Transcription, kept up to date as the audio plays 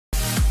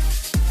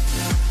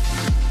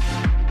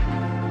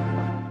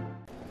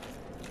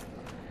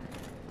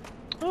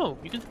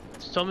can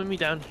summon me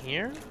down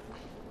here?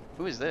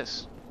 Who is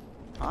this?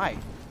 Hi.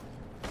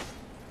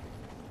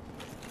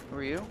 Who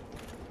are you?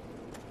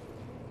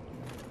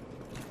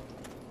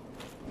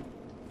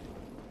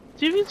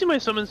 See if you can see my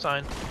summon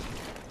sign.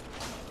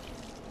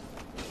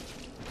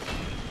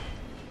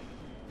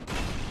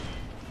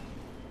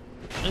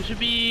 It should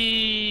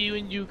be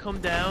when you come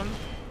down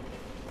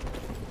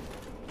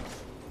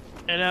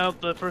and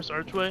out the first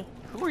archway.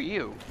 Who are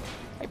you?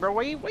 Hey, bro,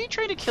 why are you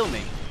trying to kill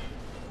me?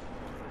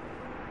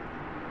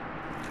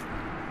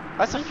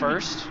 That's the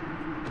first.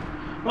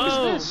 Who is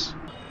this?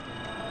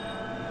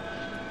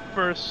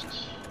 First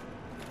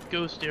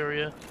ghost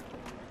area.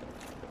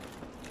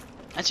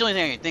 That's the only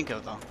thing I can think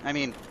of, though. I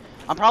mean,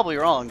 I'm probably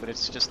wrong, but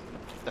it's just,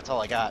 that's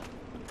all I got.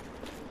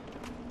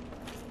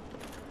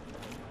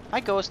 Hi,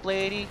 ghost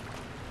lady.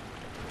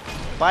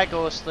 Bye,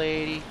 ghost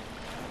lady.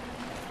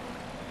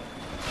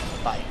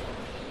 Bye.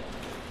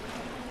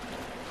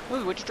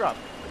 Ooh, what'd you drop?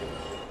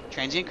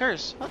 Transient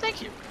curse. Oh,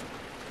 thank you.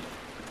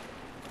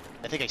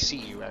 I think I see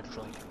you,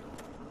 actually.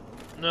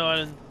 No, I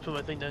didn't put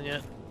my thing down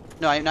yet.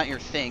 No, I'm not your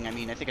thing. I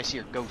mean, I think I see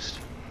your ghost.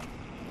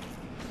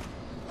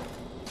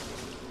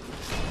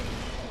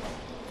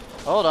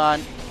 Hold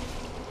on.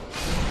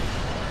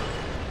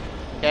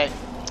 Okay.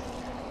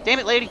 Damn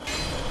it, lady.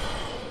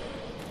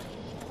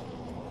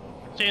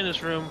 Stay in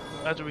this room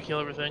after we kill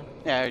everything.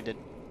 Yeah, I did.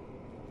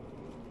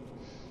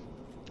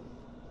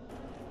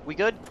 We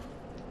good?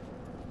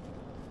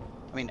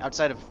 I mean,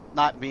 outside of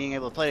not being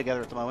able to play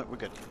together at the moment, we're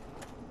good.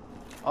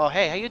 Oh,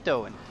 hey, how you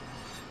doing?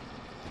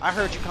 I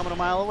heard you coming a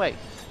mile away.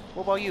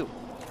 What about you?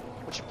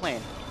 What's your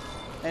plan?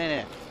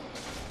 No.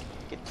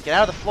 Get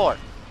out of the floor.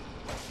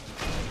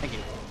 Thank you.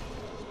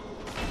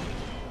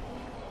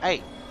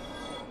 Hey.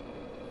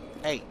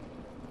 Hey.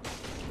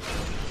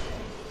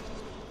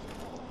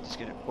 Just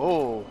gonna.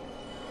 Oh.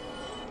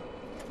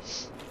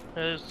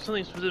 There's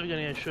something specific I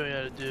need to show you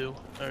how to do.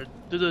 Or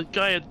there's a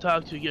guy I had to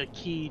talk to get a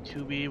key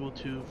to be able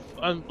to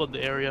unplug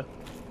the area.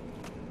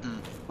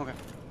 Okay.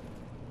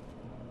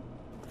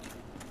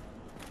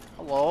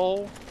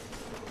 Hello.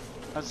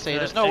 Let's see.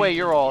 There's no way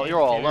you're all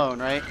alone,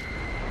 right?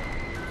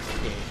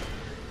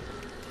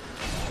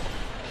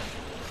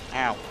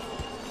 Yeah. Ow.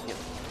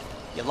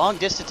 You long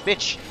distance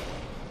bitch.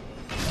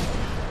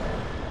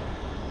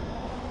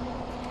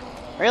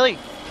 Really?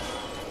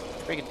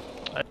 Freaking.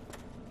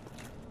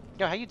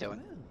 Yo, how you doing?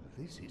 Well,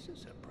 this is a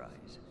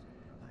surprise.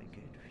 I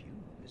get few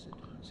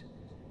visitors.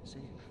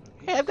 Save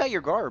for Hey, I've got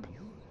your garb. you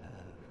have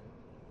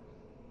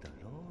the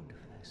Lord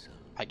Vessel.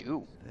 I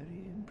do.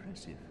 Very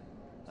impressive.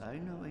 I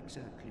know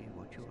exactly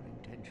what your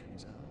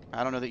intentions are.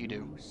 I don't know that you do.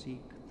 You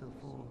seek the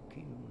four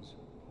kings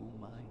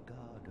whom I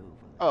guard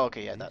over. Oh,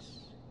 okay, yeah, that.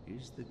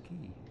 This is the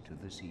key to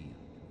the seal.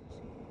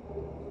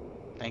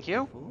 Thank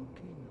you. The four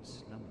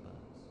kings slumber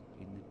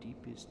in the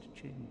deepest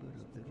chamber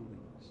of the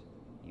ruins.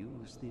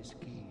 Use this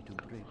key to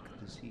break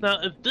the seal. Now,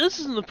 if this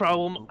isn't the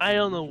problem, I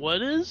don't know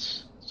what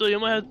is. So you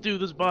might have to do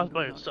this boss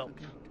by yourself.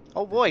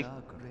 Oh boy.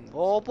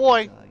 Oh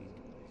boy.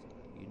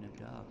 In a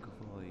dark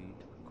void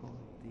called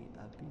the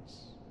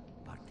Abyss.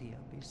 But the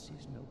Abyss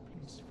is no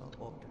place for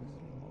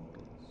ordinary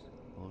mortals.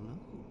 Although,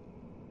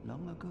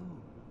 long ago,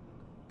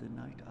 the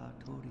knight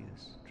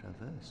Artorius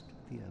traversed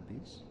the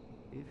Abyss.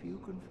 If you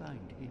can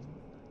find him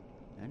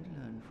and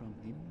learn from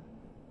him,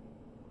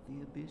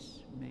 the Abyss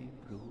may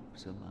prove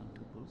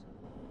surmountable.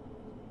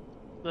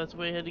 That's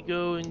where I had to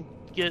go and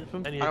get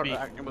from. I need to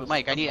be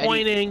Mike, I need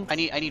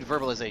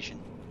verbalization.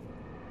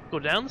 Go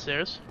down the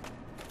stairs.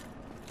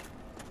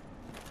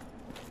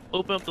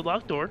 Open up the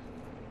locked door.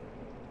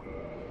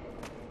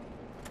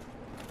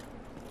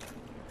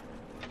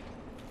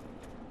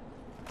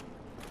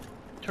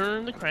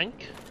 Turn the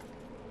crank.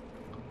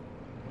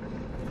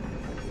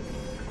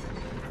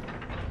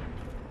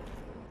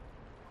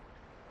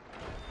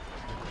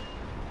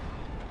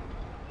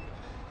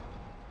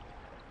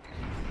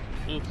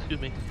 Oops,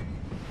 excuse me.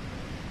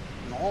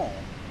 No.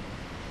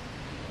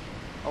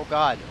 Oh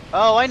god.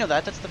 Oh, I know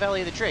that. That's the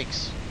Valley of the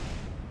Drakes.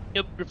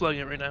 Yep, you're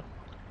plugging it right now.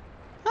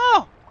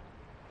 Oh.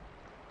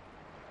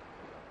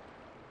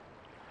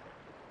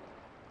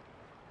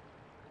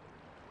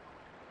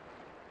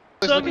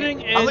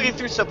 I'm looking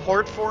through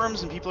support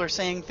forums and people are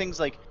saying things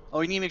like,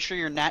 oh, you need to make sure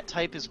your NAT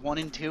type is 1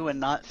 and 2 and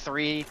not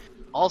 3.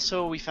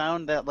 Also, we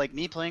found that like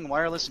me playing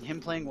wireless and him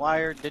playing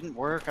wired didn't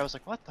work. I was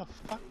like, what the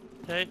fuck?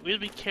 Okay, we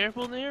have to be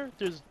careful in there.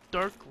 There's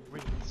dark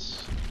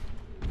wraiths.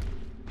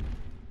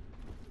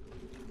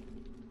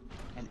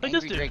 And Like angry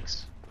this dude.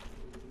 drakes.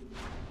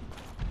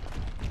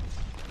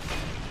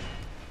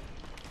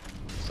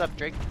 What's up,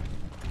 Drake?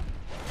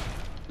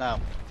 No.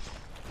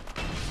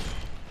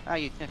 Ah,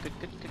 yeah, good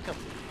kill.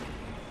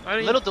 A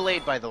little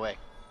delayed, by the way.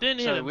 Didn't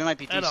hit So him we might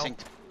be at all. desynced.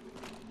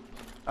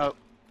 Oh,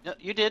 no,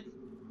 you did.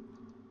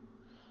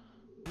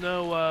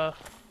 No,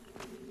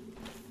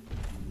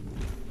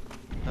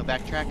 No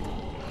backtrack.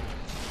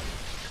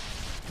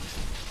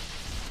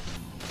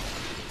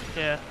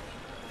 yeah.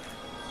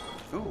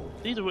 Ooh,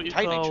 These are what you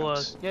Titanite call,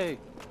 chunks. Yay.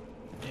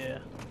 yeah.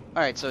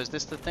 All right, so is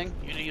this the thing?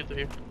 You need to get through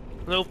here.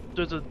 Nope,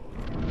 there's a...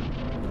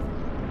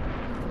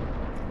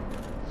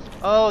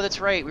 Oh, that's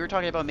right. We were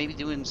talking about maybe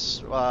doing.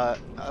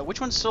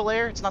 Which one's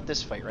Solaire? It's not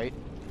this fight, right?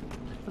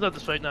 It's not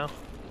this fight now.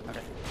 Okay.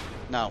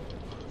 No.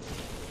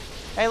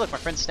 Hey, look, my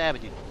friend's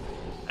stabbing you.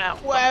 Ow.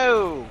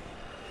 Whoa!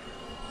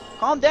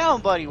 Calm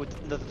down, buddy,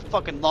 with the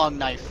fucking long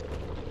knife.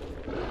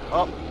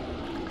 Oh,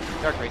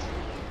 Dark Wraith.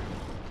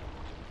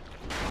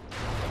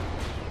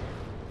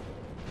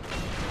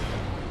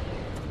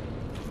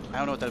 I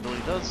don't know what that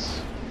ability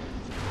does.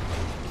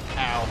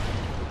 Ow.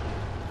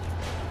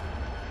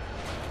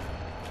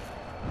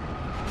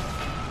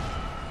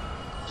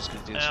 Just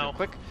gonna do this real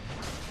quick.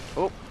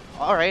 Oh,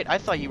 alright, I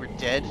thought you were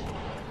dead.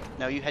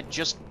 No, you had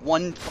just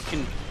one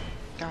fucking...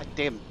 God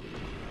damn.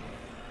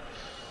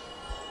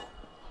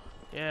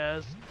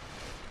 Yes.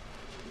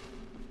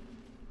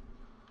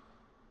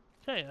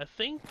 Okay, I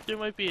think there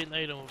might be an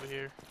item over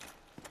here.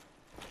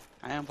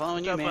 I am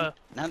following you, Up,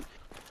 man.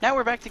 Now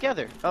we're back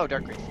together. Oh,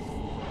 Dark Wraith.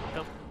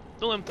 Nope.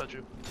 Don't let him touch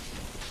you.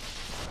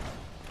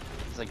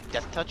 It's like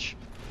Death Touch.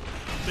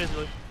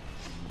 Basically.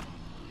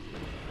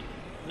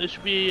 There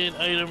should be an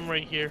item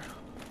right here.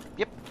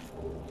 Yep.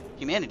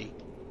 Humanity.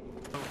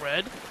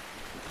 Red.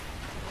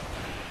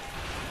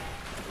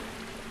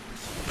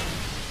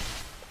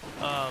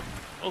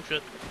 Oh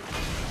shit.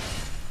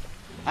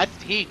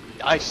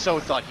 I so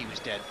thought he was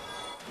dead.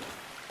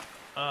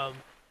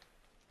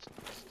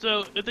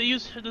 So if they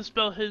use the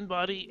spell Hidden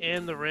Body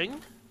and the ring,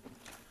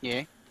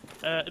 Yeah.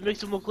 it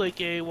makes him look like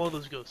one of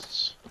those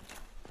ghosts.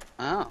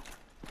 Oh.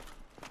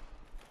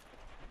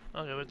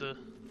 Okay, with the.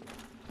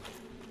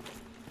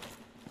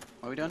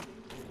 What are we doing?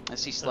 I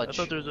see sludge.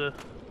 I thought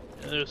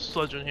there's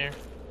sludge in here,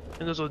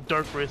 and there's a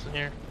dark wraith in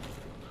here.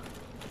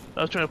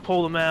 I was trying to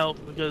pull them out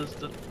because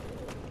the.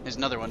 There's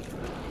another one.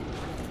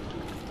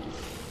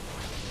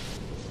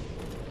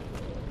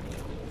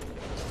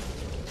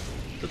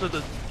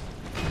 The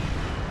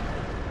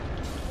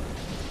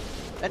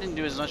That didn't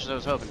do as much as I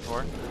was hoping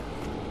for.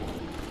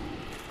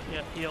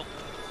 yeah, heal.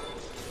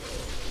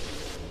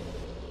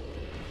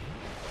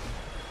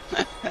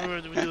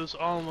 Remember, we do this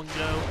all in one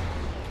go,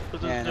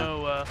 but there's Yeah,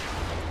 no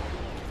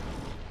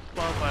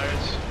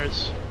bonfires.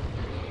 There's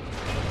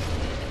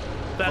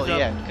back Well, up.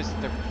 yeah, because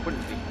there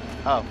wouldn't be.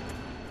 Oh,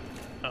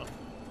 Oh,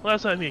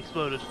 last time he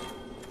exploded.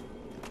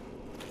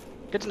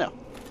 good to know.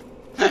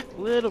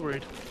 Little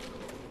worried.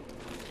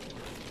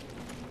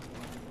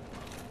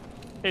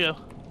 Here you go.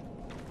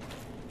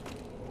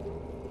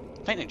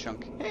 Lightning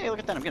chunk. Hey, look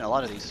at that! I'm getting a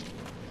lot of these.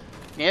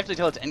 You have to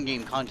tell it's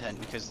endgame content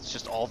because it's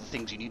just all the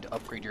things you need to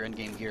upgrade your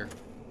endgame gear.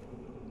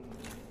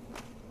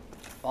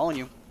 Following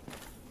you.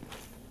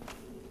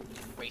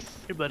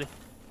 Wraith. Here, buddy.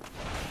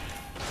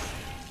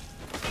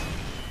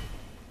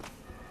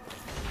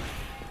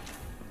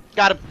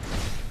 Got him.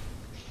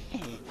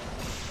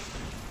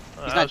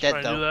 He's not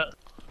dead, though. Do that.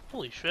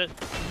 Holy shit.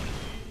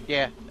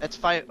 Yeah, that's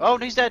 5. Oh,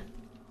 no, he's dead.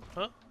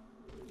 Huh?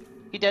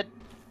 He dead.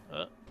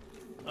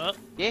 Yeah.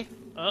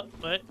 Yeah,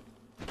 Wait.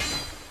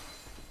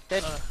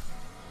 dead.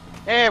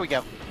 There we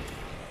go.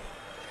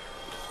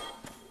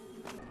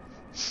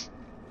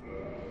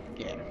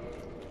 Yeah.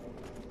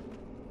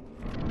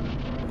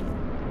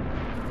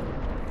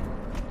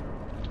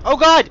 Oh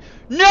God!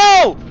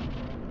 No!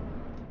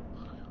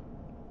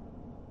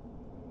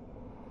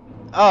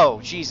 Oh,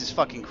 Jesus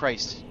fucking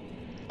Christ.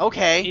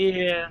 Okay,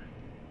 Yeah.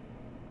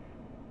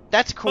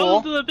 that's Fall cool.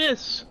 into the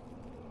abyss.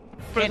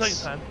 For the Can't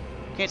second time.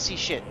 Can't see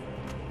shit.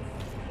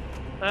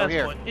 That's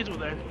here. the point. He's over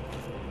there.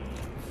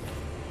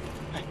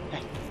 Hey,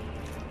 hey.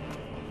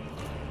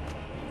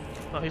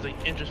 Oh, he's like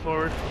inches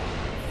forward.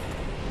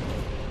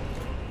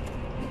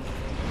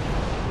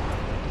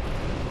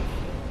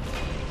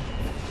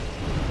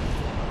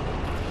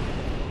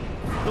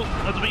 Oh,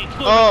 that's a big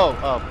explosion.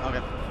 Oh,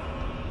 okay.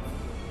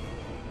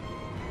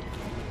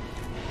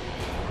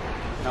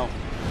 No.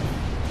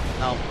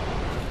 No.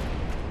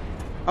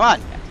 Come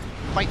on!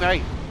 Fight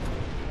me!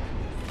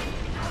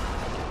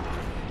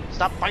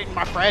 Stop fighting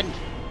my friend!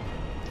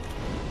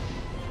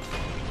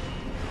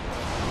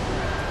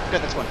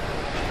 Good, that's one.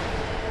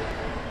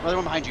 Another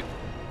one behind you.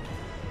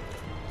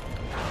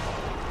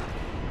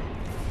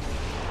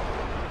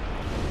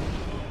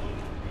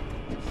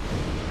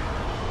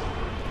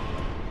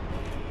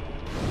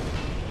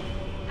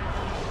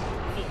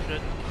 Oh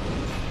shit.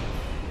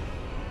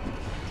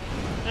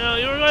 You know,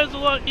 you realize it's a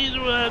lot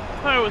easier when I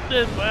had power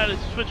within, but I had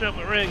to switch out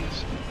my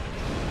rings.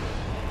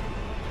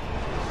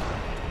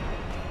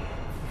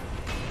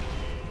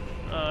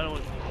 I don't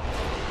want to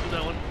do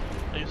that one.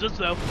 I use this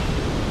though.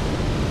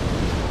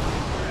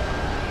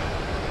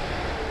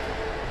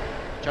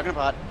 Chugging a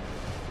pot.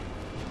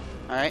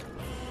 Alright.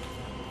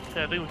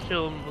 Yeah, I think we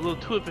killed him a little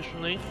too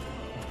efficiently.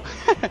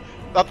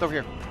 Up over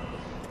here.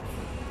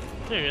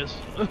 There he is.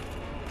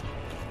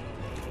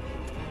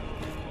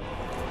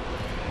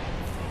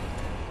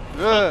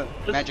 Ugh,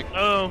 magic.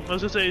 Oh, I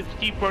was gonna say,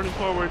 keep running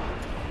forward.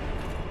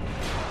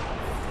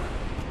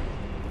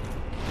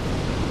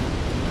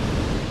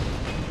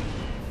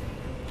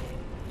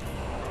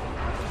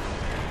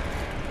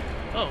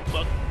 Oh,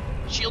 fuck.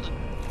 Shielded.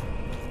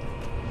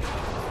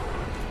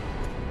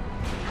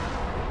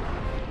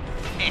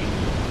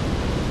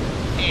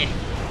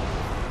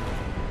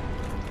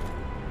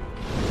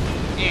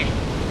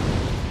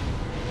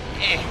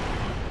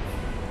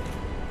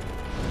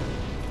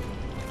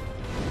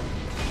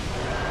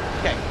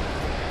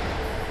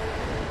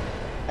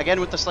 Again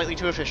with the slightly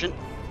too efficient.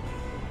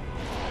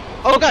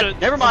 Oh god,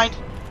 shit. never mind.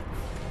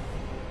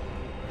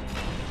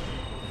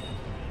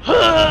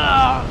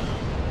 Ah!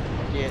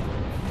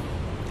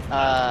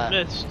 Yeah.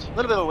 Missed. A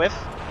little bit of a whiff.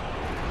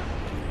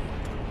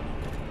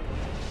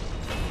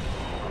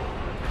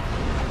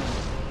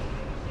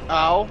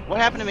 Oh, what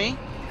happened to me?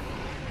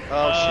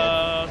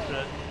 Oh Shit.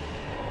 shit.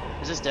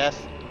 Is this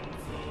death?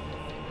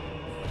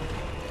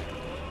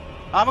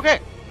 I'm okay.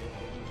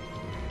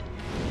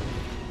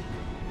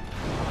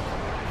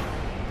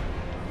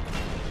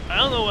 I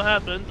don't know what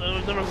happened. I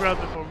was never grabbed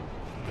it before.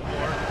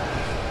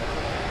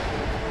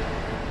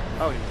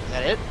 Oh, is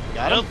that it?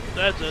 Got Nope, him?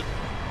 that's it.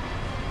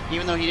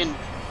 Even though he didn't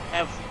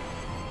have...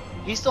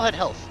 He still had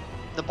health.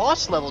 The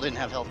boss level didn't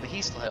have health, but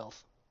he still had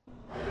health.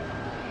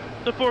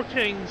 The four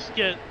kings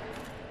get,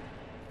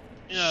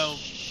 you know,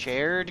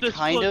 Shared this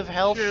kind of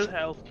health? Shared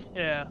health,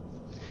 yeah.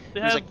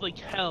 They There's have like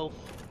health.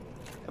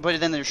 But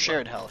then there's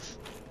shared health.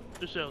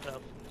 Just shared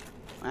health.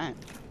 Alright.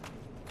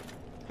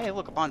 Hey,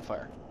 look, a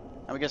bonfire.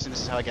 I'm guessing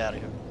this is how I get out of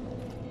here.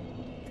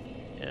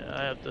 Yeah,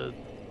 I have to.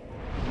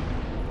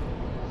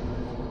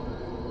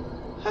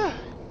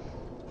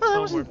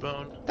 Well, Homeward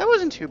bone. that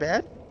wasn't too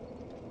bad.